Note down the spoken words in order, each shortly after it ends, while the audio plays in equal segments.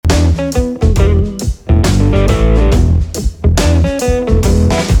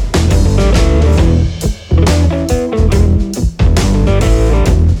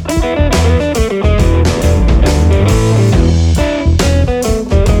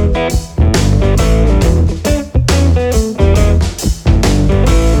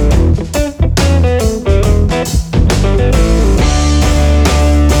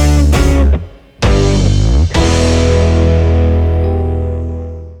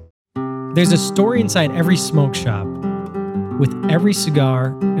There's a story inside every smoke shop, with every cigar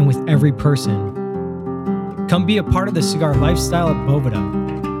and with every person. Come be a part of the cigar lifestyle at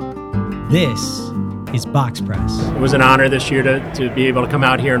Boveda. This is Box Press. It was an honor this year to be able to come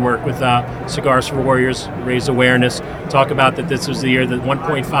out here and work with Cigars for Warriors, raise awareness, talk about that this was the year that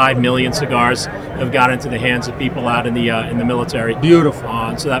 1.5 million cigars have got into the hands of people out in the military.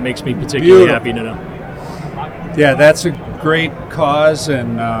 Beautiful. So that makes me particularly happy to know. Yeah, that's a great cause,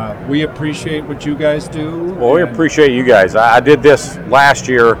 and we appreciate what you guys do. Well, we appreciate you guys. I did this last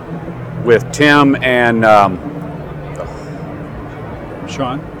year with Tim and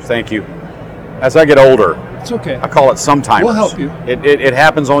Sean. Thank you. As I get older, It's okay. I call it sometimes. We'll help you. It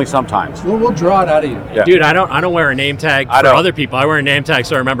happens only sometimes. We'll draw it out of you. Yeah. Dude, I don't wear a name tag for other people. I wear a name tag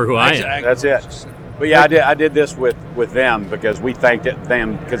so I remember who I am. That's it. But yeah, I did this with them because we thanked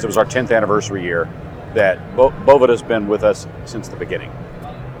them because it was our 10th anniversary year that Boveda's been with us since the beginning.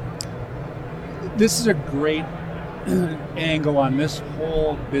 This is a great angle on this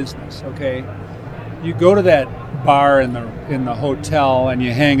whole business, okay? You go to that bar in the hotel and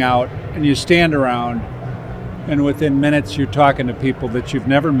you hang out and you stand around, and within minutes you're talking to people that you've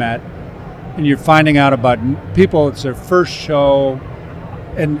never met, and you're finding out about people, it's their first show,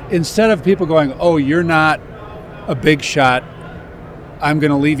 and instead of people going, oh, you're not a big shot, I'm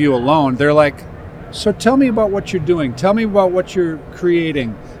going to leave you alone, they're like, so tell me about what you're doing, tell me about what you're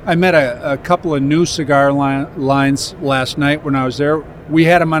creating. I met a couple of new cigar lines last night when I was there. We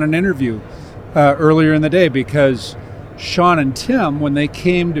had them on an interview earlier in the day because Sean and Tim, when they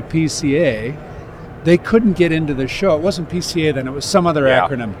came to PCA, they couldn't get into the show. It wasn't PCA then; it was some other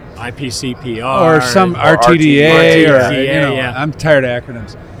acronym, IPCPR or some RTDA. I'm tired of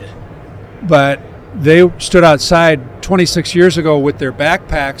acronyms. But they stood outside 26 years ago with their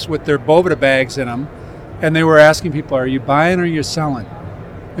backpacks with their Boveda bags in them, and they were asking people, "Are you buying or are you selling?"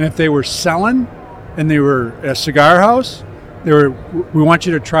 And if they were selling, and they were a cigar house, we want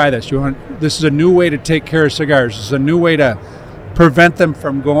you to try this. This is a new way to take care of cigars. This is a new way to prevent them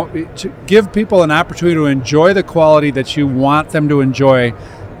from to give people an opportunity to enjoy the quality that you want them to enjoy.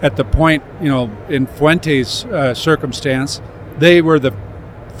 At the point, in Fuente's circumstance, they were the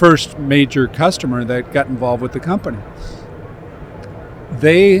first major customer that got involved with the company.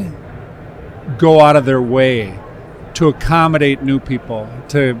 They go out of their way to accommodate new people,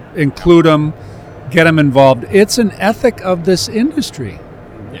 to include them, get them involved. It's an ethic of this industry.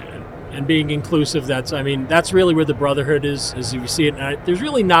 Yeah. And being inclusive, that's really where the brotherhood is, as you see it. And there's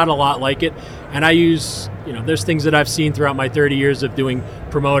really not a lot like it. And I use, there's things that I've seen throughout my 30 years of doing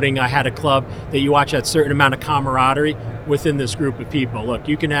promoting. I had a club that you watch that certain amount of camaraderie within this group of people. Look,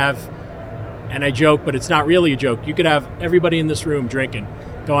 you can have, and I joke, but it's not really a joke, you could have everybody in this room drinking,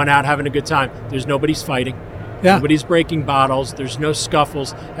 going out, having a good time. There's nobody's fighting. Yeah. Nobody's breaking bottles. There's no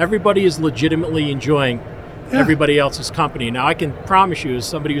scuffles. Everybody is legitimately enjoying everybody else's company. Now, I can promise you, as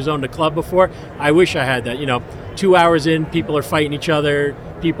somebody who's owned a club before, I wish I had that. 2 hours in, people are fighting each other,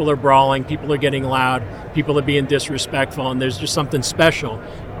 people are brawling, people are getting loud, people are being disrespectful, and there's just something special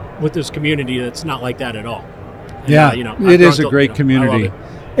with this community that's not like that at all. And, it is a great community.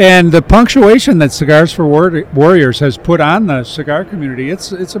 And the punctuation that Cigars for Warriors has put on the cigar community,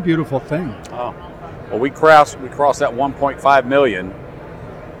 it's a beautiful thing. Oh. Well, we crossed that 1.5 million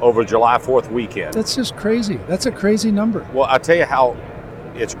over July 4th weekend. That's just crazy. That's a crazy number. Well, I'll tell you how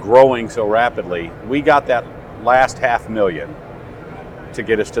it's growing so rapidly. We got that last 500,000 to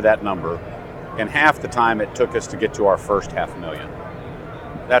get us to that number, and half the time it took us to get to our first 500,000.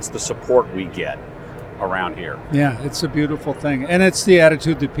 That's the support we get around here. Yeah, it's a beautiful thing. And it's the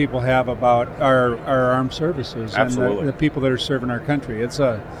attitude that people have about our armed services. Absolutely. And the people that are serving our country.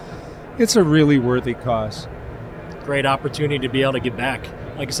 It's a really worthy cause. Great opportunity to be able to give back.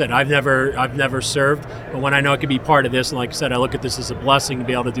 Like I said, I've never served, but when I know I could be part of this, and like I said, I look at this as a blessing to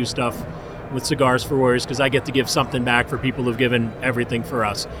be able to do stuff with Cigars for Warriors because I get to give something back for people who've given everything for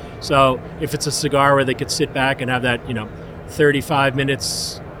us. So if it's a cigar where they could sit back and have that, 35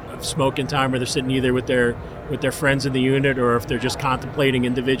 minutes of smoking time where they're sitting either with their friends in the unit or if they're just contemplating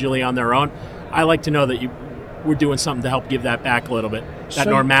individually on their own, I like to know that we're doing something to help give that back a little bit, that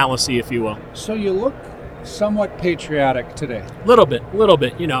normalcy, if you will. So you look somewhat patriotic today. Little bit.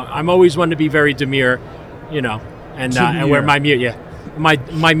 I'm always one to be very demure, and wear my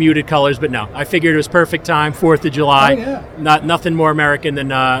my muted colors. But no, I figured it was perfect time, 4th of July. Oh, yeah. Nothing more American than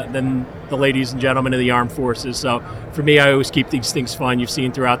the ladies and gentlemen of the armed forces. So for me, I always keep these things fun. You've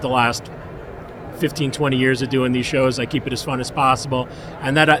seen throughout the last 15, 20 years of doing these shows, I keep it as fun as possible.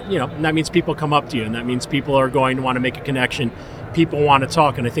 And that, that means people come up to you, and that means people are going to want to make a connection. People want to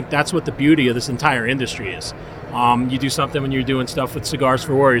talk, and I think that's what the beauty of this entire industry is. You do something when you're doing stuff with Cigars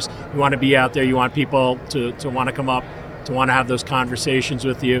for Warriors. You want to be out there. You want people to want to come up, to want to have those conversations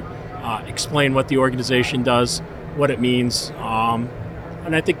with you, explain what the organization does, what it means.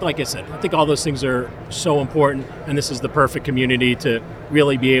 And I think, like I said, I think all those things are so important, and this is the perfect community to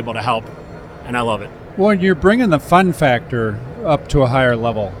really be able to help, and I love it. Well, you're bringing the fun factor up to a higher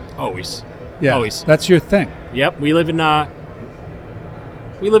level. Always. Yeah, Always. That's your thing. Yep, we live in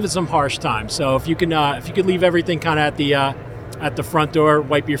some harsh times. So if you could leave everything kind of at the front door,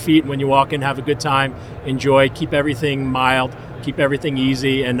 wipe your feet, and when you walk in, have a good time, enjoy, keep everything mild, keep everything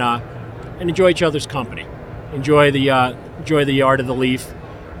easy, and enjoy each other's company. Enjoy the art of the leaf.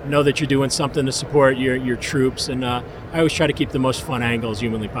 Know that you're doing something to support your troops, and I always try to keep the most fun angle as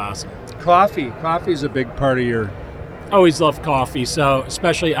humanly possible. Coffee is a big part of your. I always loved coffee, so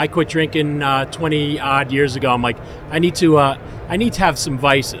especially I quit drinking 20 odd years ago. I'm like, I need to have some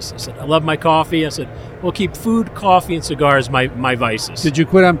vices. I said, I love my coffee. I said, we'll keep food, coffee, and cigars my vices. Did you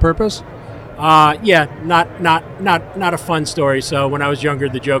quit on purpose? Yeah, not a fun story. So when I was younger,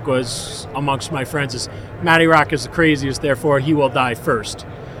 the joke was amongst my friends is Matty Rock is the craziest, therefore he will die first.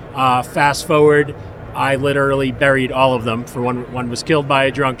 Fast forward, I literally buried all of them. For one was killed by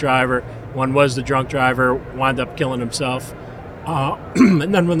a drunk driver. One was the drunk driver, wound up killing himself.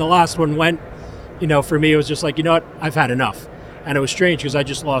 And then when the last one went, for me, it was just like, you know what, I've had enough. And it was strange because I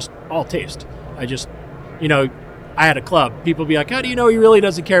just lost all taste. I just, I had a club. People be like, how do you know he really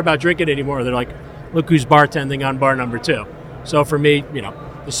doesn't care about drinking anymore? They're like, look who's bartending on bar number 2. So for me,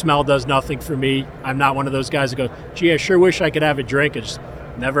 the smell does nothing for me. I'm not one of those guys that go, gee, I sure wish I could have a drink. It just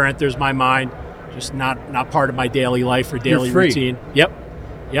never enters my mind. Just not part of my daily life or daily routine. Yep.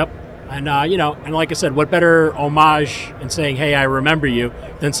 And, and like I said, what better homage in saying, hey, I remember you,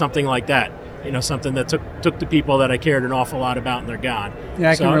 than something like that. Something that took the people that I cared an awful lot about and they're gone.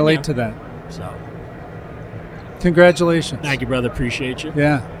 Yeah, I can relate to that. So, congratulations. Thank you, brother. Appreciate you.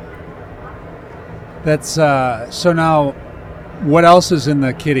 Yeah. That's so now what else is in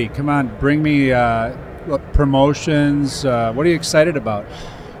the kitty? Come on, bring me promotions. What are you excited about?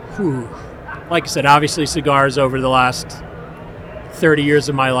 Whew. Like I said, obviously cigars over the last 30 years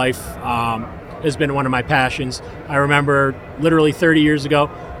of my life has been one of my passions. I remember literally 30 years ago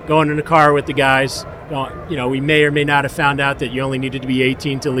going in a car with the guys. We may or may not have found out that you only needed to be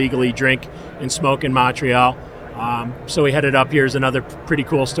 18 to legally drink and smoke in Montreal. So we headed up. Here's another pretty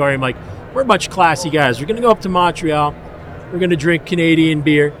cool story. I'm like, we're a bunch of classy guys. We're going to go up to Montreal. We're going to drink Canadian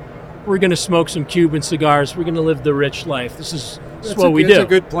beer. We're going to smoke some Cuban cigars. We're going to live the rich life. This is what we do. It's a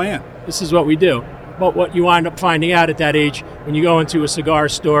good plan. This is what we do. But what you wind up finding out at that age when you go into a cigar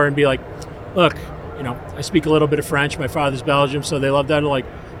store and be like, look, I speak a little bit of French. My father's Belgian, so they love that. They're like,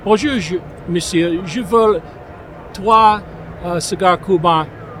 bonjour, monsieur, je veux 3 cigars cubains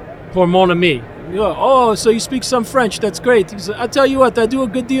pour mon ami. Oh, so you speak some French. That's great. He said, I'll tell you what, I'll do a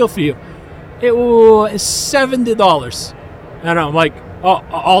good deal for you. It was $70. And I'm like, oh,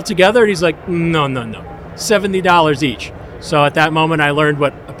 all together? And he's like, no, $70 each. So at that moment, I learned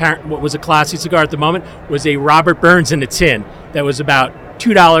what was a classy cigar at the moment was a Robert Burns in a tin that was about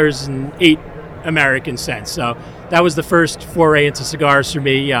 $2.08 American cents. So that was the first foray into cigars for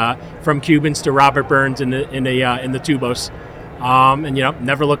me, from Cubans to Robert Burns in the tubos, and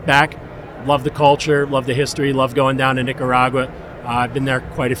never looked back. Love the culture, love the history, love going down to Nicaragua. I've been there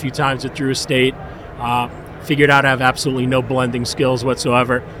quite a few times at Drew Estate. Figured out I have absolutely no blending skills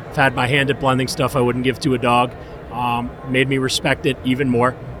whatsoever. I've had my hand at blending stuff I wouldn't give to a dog. Made me respect it even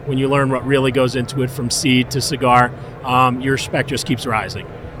more. When you learn what really goes into it from seed to cigar, your respect just keeps rising.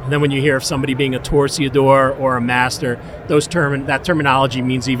 And then when you hear of somebody being a torciador or a master, that terminology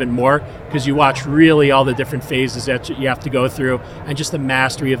means even more because you watch really all the different phases that you have to go through and just the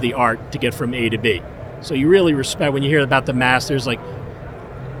mastery of the art to get from A to B. So you really respect when you hear about the masters, like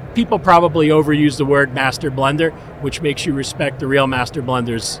people probably overuse the word master blender, which makes you respect the real master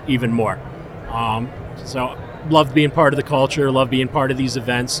blenders even more. So love being part of the culture, love being part of these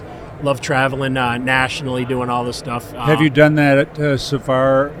events, love traveling nationally, doing all this stuff. Have you done that at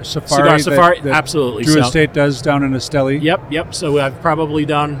Safari? Cigar Safari, absolutely. Drew Estate does down in Esteli? Yep. So I've probably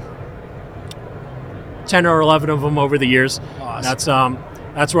done 10 or 11 of them over the years. Awesome.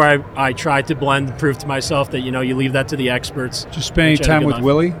 That's where I tried to blend and prove to myself that, you leave that to the experts. Did you spend any time with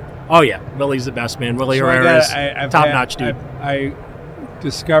Willie? Oh, yeah. Willie's the best, man. Willie Herrera is top-notch dude. I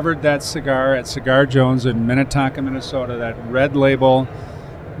discovered that cigar at Cigar Jones in Minnetonka, Minnesota, that red label,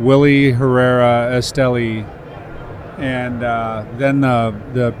 Willie Herrera Esteli, and then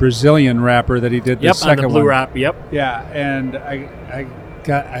the Brazilian wrapper that he did the second one. Yep, on the blue wrap, yep. Yeah, and I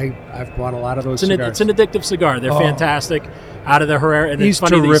I've bought a lot of those It's cigars. an addictive cigar. They're fantastic. Out of the Herrera, and He's it's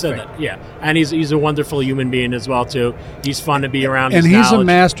funny that you said terrific. that. Yeah, and he's a wonderful human being as well too. He's fun to be around. And his he's a knowledge.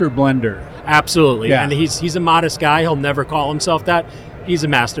 master blender. Absolutely. Yeah. And he's a modest guy. He'll never call himself that. He's a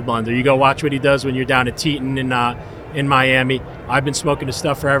master blender. You go watch what he does when you're down at Teton in Miami. I've been smoking his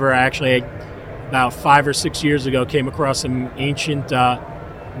stuff forever. I actually, about 5 or 6 years ago, came across some ancient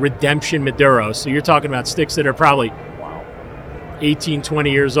Redemption Maduros. So you're talking about sticks that are probably 18,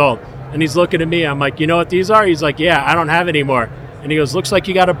 20 years old. And he's looking at me. I'm like, you know what these are? He's like, yeah, I don't have any more. And he goes, looks like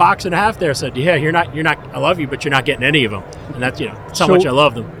you got a box and a half there. I said, yeah, you're not. I love you, but you're not getting any of them. And that's that's how much I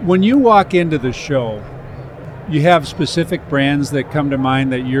love them. When you walk into the show, you have specific brands that come to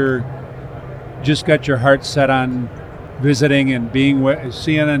mind that you're just got your heart set on visiting and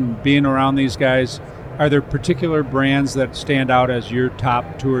seeing and being around these guys. Are there particular brands that stand out as your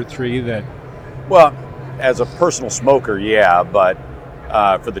top 2 or 3 that? Well, as a personal smoker, yeah, but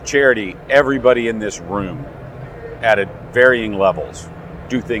for the charity, everybody in this room at varying levels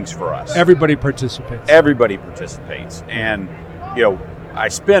do things for us. Everybody participates. Everybody participates. And, I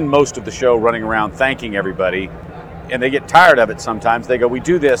spend most of the show running around thanking everybody, and they get tired of it sometimes. They go, we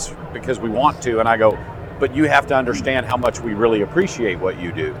do this because we want to. And I go, but you have to understand how much we really appreciate what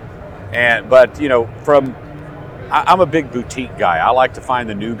you do. But I'm a big boutique guy. I like to find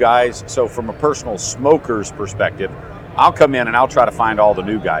the new guys. So from a personal smoker's perspective, I'll come in and I'll try to find all the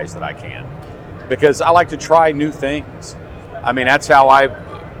new guys that I can, because I like to try new things. I mean, that's how I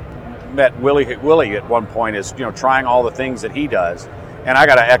met Willie at one point, is, trying all the things that he does. And I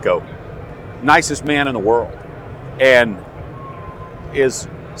got to echo, nicest man in the world, and is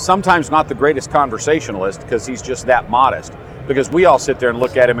sometimes not the greatest conversationalist because he's just that modest. Because we all sit there and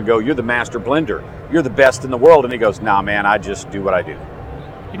look at him and go, you're the master blender. You're the best in the world. And he goes, nah, man, I just do what I do.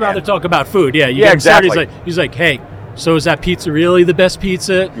 You'd rather talk about food. Yeah, Yeah, exactly. He's like, hey, so is that pizza really the best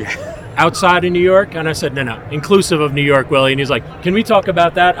pizza outside of New York? And I said, no, inclusive of New York, Willie. And he's like, can we talk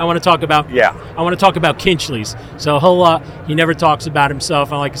about that? I want to talk about Kinchley's. So he never talks about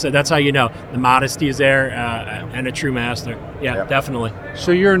himself. And like I said, that's how you know the modesty is there, and a true master. Yeah, definitely.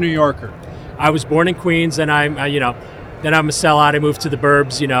 So you're a New Yorker. I was born in Queens, and then I'm a sellout. I moved to the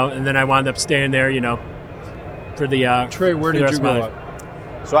burbs, and then I wound up staying there, for the Trey, where did you grow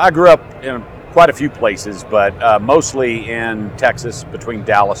up? So I grew up in quite a few places, but mostly in Texas, between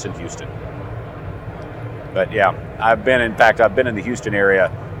Dallas and Houston. But yeah, I've been in the Houston area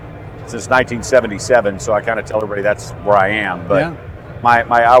since 1977, so I kind of tell everybody that's where I am. But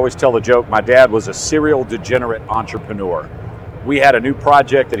I always tell the joke, my dad was a serial degenerate entrepreneur. We had a new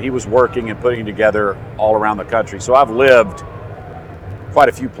project that he was working and putting together all around the country. So I've lived quite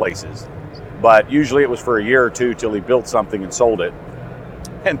a few places, but usually it was for a year or two till he built something and sold it,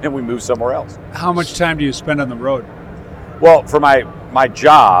 and then we moved somewhere else. How much time do you spend on the road? Well, for my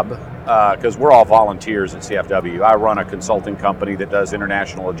job, because we're all volunteers at CFW, I run a consulting company that does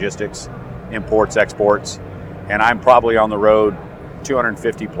international logistics, imports, exports, and I'm probably on the road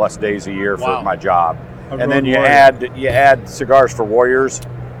 250 plus days a year for my job. And then you add Cigars for Warriors.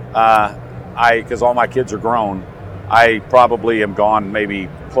 Because all my kids are grown, I probably am gone maybe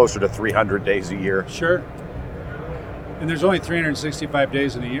closer to 300 days a year. Sure. And there's only 365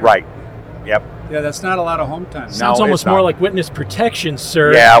 days in a year. Right. Yep. Yeah, that's not a lot of home time. Sounds almost more like witness protection,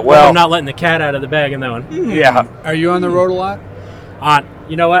 sir. Yeah, well, I'm not letting the cat out of the bag in that one. Yeah. Are you on the road a lot?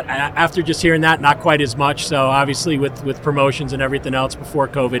 You know what? After just hearing that, not quite as much. So obviously with promotions and everything else before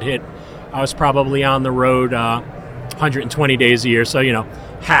COVID hit, I was probably on the road 120 days a year. So,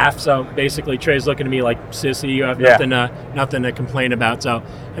 half. So basically Trey's looking at me like, sissy, you have nothing to complain about. So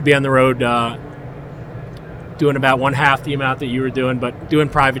I'd be on the road doing about one half the amount that you were doing, but doing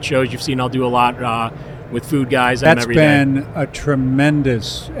private shows. You've seen I'll do a lot with food guys. That's been a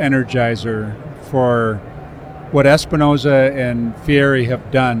tremendous energizer for what Espinosa and Fieri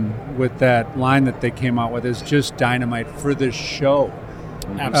have done with that line that they came out with. Is just dynamite for this show.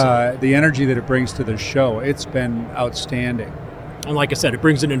 Absolutely. The energy that it brings to the show, it's been outstanding. And like I said, it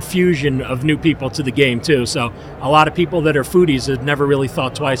brings an infusion of new people to the game too. So a lot of people that are foodies have never really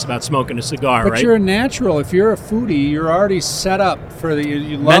thought twice about smoking a cigar, but right? But you're a natural. If you're a foodie, you're already set up for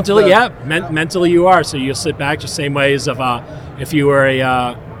you love mentally, mentally you are. So you'll sit back just the same way as if you were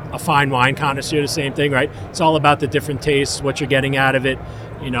a fine wine connoisseur, the same thing, right? It's all about the different tastes, what you're getting out of it.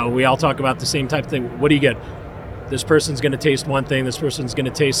 We all talk about the same type of thing. What do you get? This person's going to taste one thing, this person's going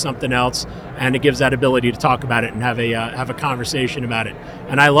to taste something else, and it gives that ability to talk about it and have a conversation about it.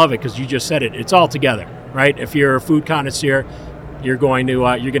 And I love it because you just said it. It's all together, right? If you're a food connoisseur, you're going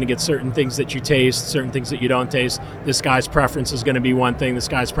to get certain things that you taste, certain things that you don't taste. This guy's preference is going to be one thing, this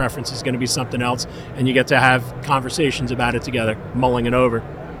guy's preference is going to be something else, and you get to have conversations about it together, mulling it over.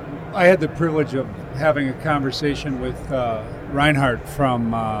 I had the privilege of having a conversation with Reinhardt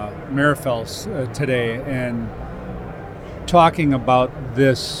from Marifels today, and talking about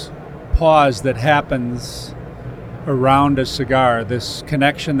this pause that happens around a cigar, this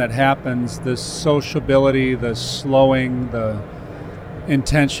connection that happens, this sociability, the slowing, the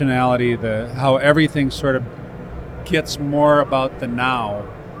intentionality, how everything sort of gets more about the now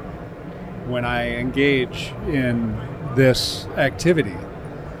when I engage in this activity.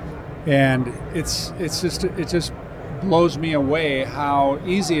 And it just blows me away how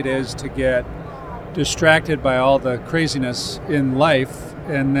easy it is to get distracted by all the craziness in life,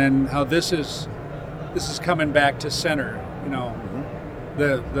 and then how this is coming back to center,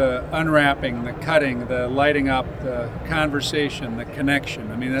 the unwrapping, the cutting, the lighting up, the conversation, the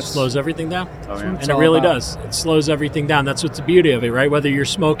connection. I mean, that slows everything down. Oh, yeah. And it really does. It slows everything down. That's what's the beauty of it, right? Whether you're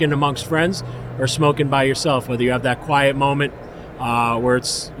smoking amongst friends or smoking by yourself, whether you have that quiet moment where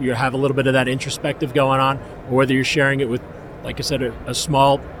you have a little bit of that introspective going on, or whether you're sharing it with, like I said, a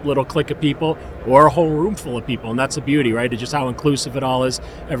small little clique of people or a whole room full of people. And that's the beauty, right? It's just how inclusive it all is.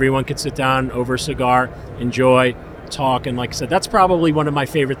 Everyone can sit down over a cigar, enjoy, talk. And like I said, that's probably one of my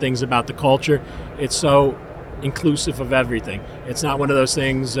favorite things about the culture. It's so inclusive of everything. It's not one of those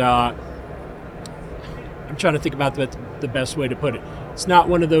things, I'm trying to think about the best way to put it. It's not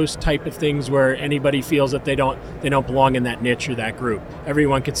one of those type of things where anybody feels that they don't belong in that niche or that group.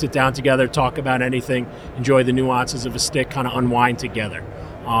 Everyone can sit down together, talk about anything, enjoy the nuances of a stick, kind of unwind together.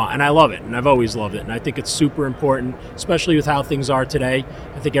 And I love it, and I've always loved it. And I think it's super important, especially with how things are today.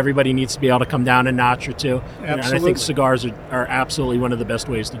 I think everybody needs to be able to come down a notch or two. Absolutely. And I think cigars are absolutely one of the best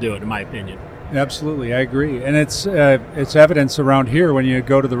ways to do it, in my opinion. Absolutely, I agree. And it's evidence around here when you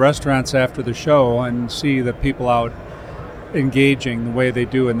go to the restaurants after the show and see the people out engaging the way they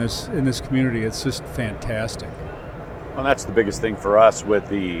do in this community. It's just fantastic. Well, that's the biggest thing for us with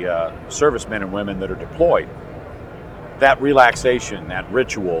the servicemen and women that are deployed. That relaxation, that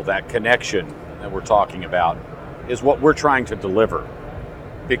ritual, that connection that we're talking about is what we're trying to deliver.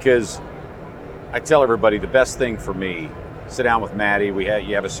 Because I tell everybody the best thing for me, sit down with Maddie,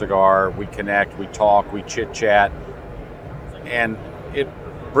 you have a cigar, we connect, we talk, we chit chat, and it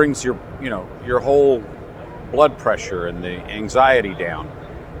brings your whole blood pressure and the anxiety down.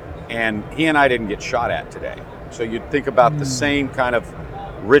 And he and I didn't get shot at today. So you'd think about the same kind of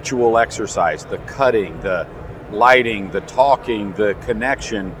ritual exercise, the cutting, the lighting, the talking, the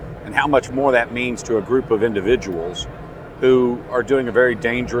connection, and how much more that means to a group of individuals who are doing a very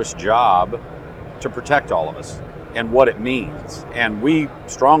dangerous job to protect all of us, and what it means. And we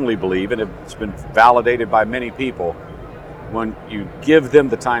strongly believe, and it's been validated by many people, when you give them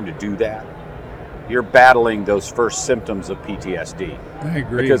the time to do that, you're battling those first symptoms of PTSD. I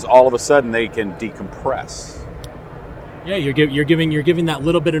agree. Because all of a sudden they can decompress. Yeah, you're giving that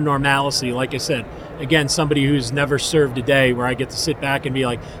little bit of normalcy. Like I said, again, somebody who's never served a day where I get to sit back and be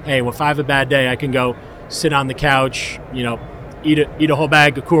like, hey, well, if I have a bad day, I can go sit on the couch, eat a whole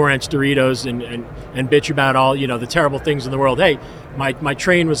bag of Cool Ranch Doritos and bitch about all, the terrible things in the world. Hey, my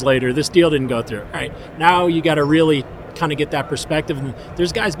train was later. This deal didn't go through. All right, now you got to really kind of get that perspective. And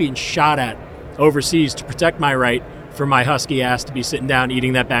there's guys being shot at overseas to protect my right for my husky ass to be sitting down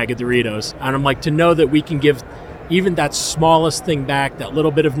eating that bag of Doritos. And I'm like, to know that we can give even that smallest thing back, that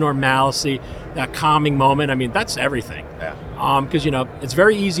little bit of normalcy, that calming moment, I mean, that's everything. Yeah. Because, it's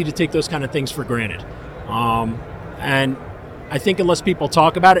very easy to take those kind of things for granted. And I think unless people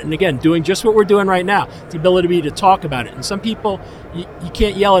talk about it, and again, doing just what we're doing right now, the ability to talk about it. And some people, you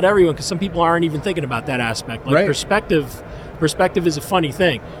can't yell at everyone because some people aren't even thinking about that aspect. Like, right. Perspective is a funny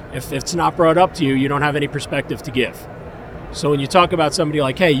thing. If it's not brought up to you, you don't have any perspective to give. So when you talk about somebody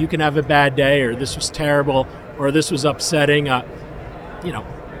like, hey, you can have a bad day, or this was terrible, or this was upsetting,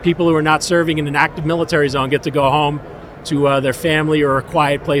 people who are not serving in an active military zone get to go home to their family or a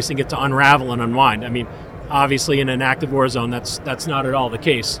quiet place and get to unravel and unwind. I mean, obviously in an active war zone, that's not at all the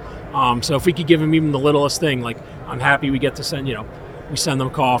case. So if we could give them even the littlest thing, like I'm happy we get to send, we send them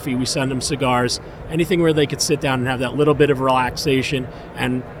coffee, we send them cigars, anything where they could sit down and have that little bit of relaxation.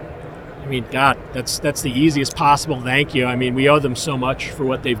 And I mean, God, that's the easiest possible thank you. I mean, we owe them so much for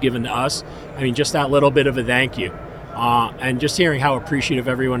what they've given to us. I mean, just that little bit of a thank you. And just hearing how appreciative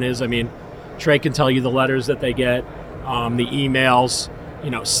everyone is. I mean, Trey can tell you the letters that they get, the emails,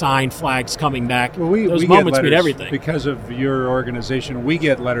 signed flags coming back. Well, those we moments get mean everything. Because of your organization, we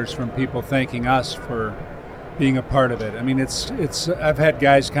get letters from people thanking us for being a part of it. I mean, it's. I've had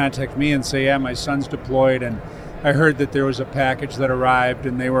guys contact me and say, "Yeah, my son's deployed, and I heard that there was a package that arrived,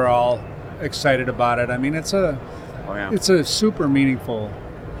 and they were all excited about it. I mean, it's a super meaningful.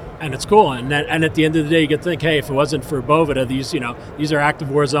 And it's cool, and at the end of the day, you get to think, hey, if it wasn't for Boveda, these are active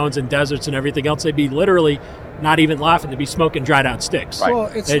war zones and deserts and everything else, they'd be literally not even laughing, they'd be smoking dried out sticks. Right. Well,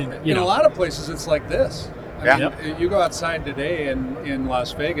 in a lot of places, it's like this. I mean, you go outside today in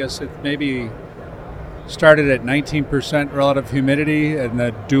Las Vegas, it maybe started at 19% relative humidity in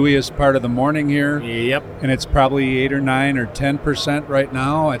the dewiest part of the morning here. Yep. And it's probably 8 or 9 or 10% right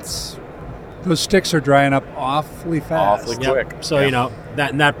now. Those sticks are drying up awfully fast. Awfully quick. So,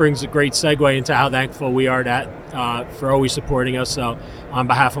 that brings a great segue into how thankful we are for always supporting us. So on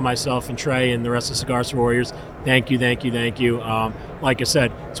behalf of myself and Trey and the rest of Cigars for Warriors, thank you. Like I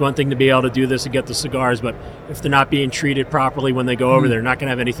said, it's one thing to be able to do this and get the cigars, but if they're not being treated properly when they go over, they're not going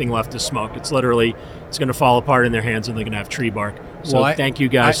to have anything left to smoke. It's going to fall apart in their hands, and they're going to have tree bark. So thank you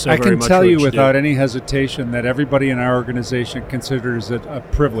guys very much. I can tell you without any hesitation that everybody in our organization considers it a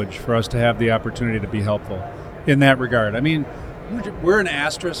privilege for us to have the opportunity to be helpful in that regard. I mean, we're an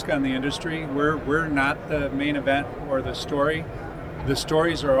asterisk on the industry. We're not the main event or the story. The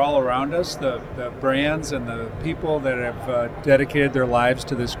stories are all around us, the brands and the people that have dedicated their lives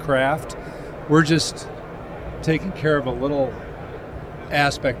to this craft. We're just taking care of a little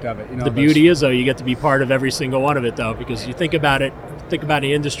aspect of it. The beauty is, though, you get to be part of every single one of it, though, because you think about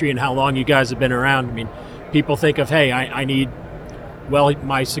the industry and how long you guys have been around. I mean, people think of, hey, I need,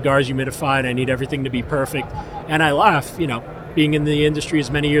 my cigar's humidified, I need everything to be perfect. And I laugh, being in the industry as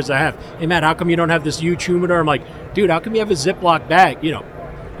many years as I have. Hey, Matt, how come you don't have this huge humidor? I'm like, dude, how come you have a Ziploc bag? You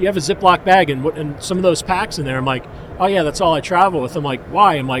have a Ziploc bag and some of those packs in there. I'm like, oh, yeah, that's all I travel with. I'm like,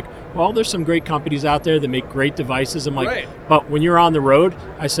 why? I'm like, well, there's some great companies out there that make great devices. I'm like, right. But when you're on the road,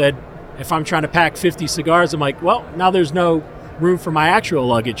 I said, if I'm trying to pack 50 cigars, I'm like, well, now there's no room for my actual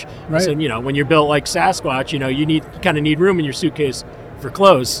luggage. Right. So, when you're built like Sasquatch, you kind of need room in your suitcase for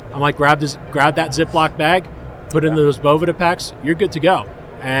clothes. I'm like, grab that Ziploc bag, put in those Boveda packs, you're good to go.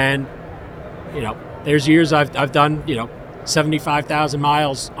 And, there's years I've done, 75,000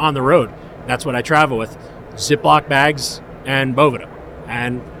 miles on the road. That's what I travel with. Ziploc bags and Boveda.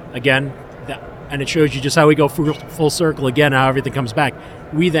 And again, and it shows you just how we go full circle again, how everything comes back.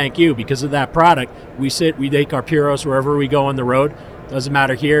 We thank you because of that product. We take our Puros wherever we go on the road. Doesn't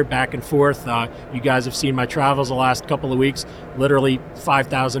matter here, back and forth. You guys have seen my travels the last couple of weeks, literally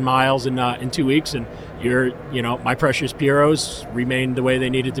 5,000 miles in 2 weeks, and my precious Puros remained the way they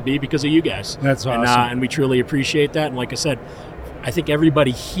needed to be because of you guys. That's awesome. And we truly appreciate that. And like I said, I think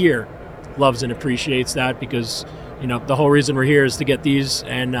everybody here loves and appreciates that because, the whole reason we're here is to get these,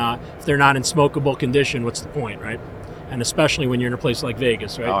 and if they're not in smokable condition, what's the point, right? And especially when you're in a place like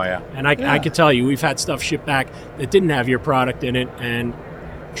Vegas, right? Oh, yeah. And I can tell you, we've had stuff shipped back that didn't have your product in it, and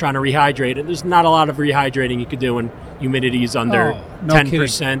trying to rehydrate it. There's not a lot of rehydrating you could do when humidity is under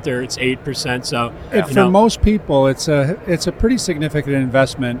 10% or it's 8%. So for most people, it's a pretty significant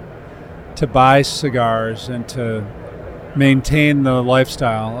investment to buy cigars and to maintain the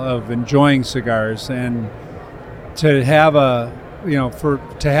lifestyle of enjoying cigars, and to have a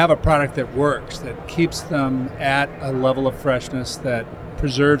product that works, that keeps them at a level of freshness, that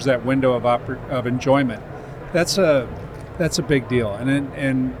preserves that window of enjoyment. That's a big deal,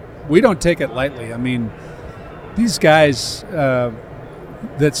 and we don't take it lightly. I mean, these guys that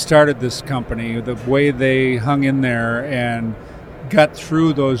started this company, the way they hung in there and got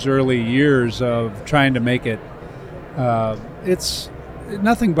through those early years of trying to make it, it's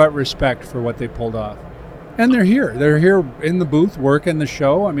nothing but respect for what they pulled off. And they're here in the booth working the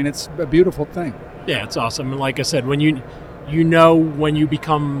show. I mean, it's a beautiful thing. Yeah, it's awesome. And like I said, when when you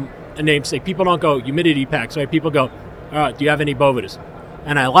become a namesake, people don't go humidity packs, right? People go, do you have any Bovedas?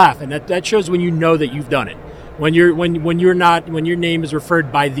 And I laugh, and that shows when you know that you've done it. When your name is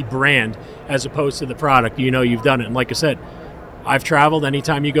referred by the brand as opposed to the product, you've done it. And like I said, I've traveled.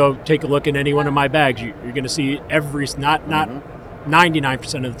 Anytime you go take a look at any one of my bags, you're going to see not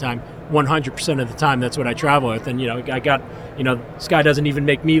 99% of the time, 100% of the time. That's what I travel with. And I got this guy doesn't even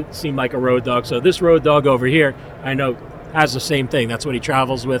make me seem like a road dog. So this road dog over here, I know, has the same thing. That's what he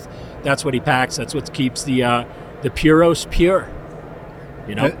travels with. That's what he packs. That's what keeps the Puros pure.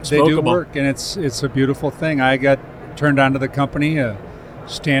 They do work, and it's a beautiful thing. I got turned on to the company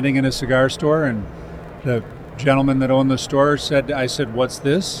standing in a cigar store, and the gentleman that owned the store I said, what's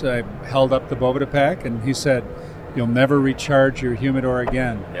this? I held up the Boveda pack, and he said, you'll never recharge your humidor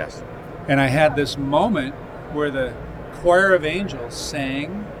again. Yes. And I had this moment where the choir of angels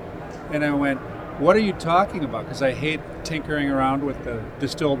sang, and I went, what are you talking about? Because I hate tinkering around with the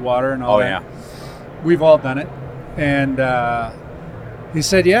distilled water and all that. Yeah. We've all done it. And He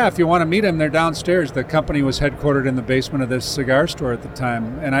said, yeah, if you want to meet them, they're downstairs. The company was headquartered in the basement of this cigar store at the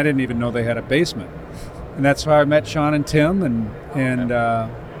time, and I didn't even know they had a basement. And that's how I met Sean and Tim, and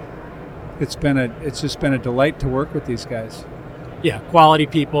it's just been a delight to work with these guys. Yeah, quality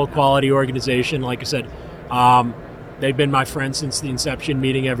people, quality organization. Like I said, they've been my friends since the inception,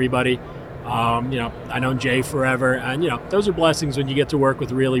 meeting everybody. I've known Jay forever, and those are blessings when you get to work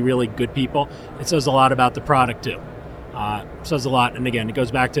with really, really good people. It says a lot about the product too. Says a lot, and again, it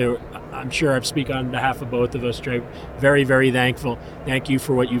goes back to, I'm sure I speak on behalf of both of us, Trey. Very, very thankful. Thank you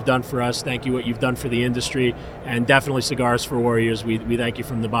for what you've done for us. Thank you what you've done for the industry, and definitely Cigars for Warriors. We thank you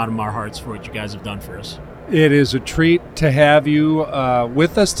from the bottom of our hearts for what you guys have done for us. It is a treat to have you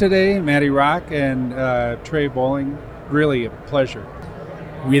with us today, Matty Rock and Trey Bowling. Really a pleasure.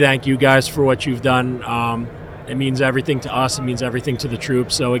 We thank you guys for what you've done. It means everything to us. It means everything to the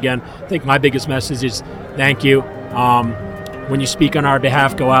troops. So again, I think my biggest message is thank you. When you speak on our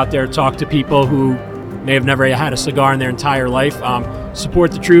behalf, go out there, talk to people who may have never had a cigar in their entire life.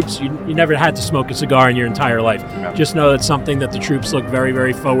 Support the troops. You never had to smoke a cigar in your entire life. Yeah. Just know it's something that the troops look very,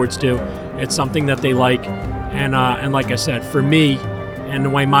 very forwards to. It's something that they like. And like I said, for me, and the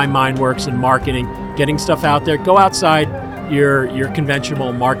way my mind works in marketing, getting stuff out there, go outside your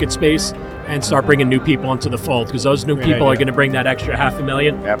conventional market space and start bringing new people into the fold, because those new people are going to bring that extra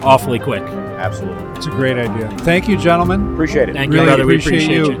 $500,000 awfully quick. Absolutely. It's a great idea. Thank you, gentlemen. Appreciate it. Thank you, brother. We appreciate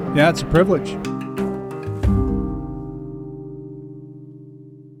you. Yeah, it's a privilege.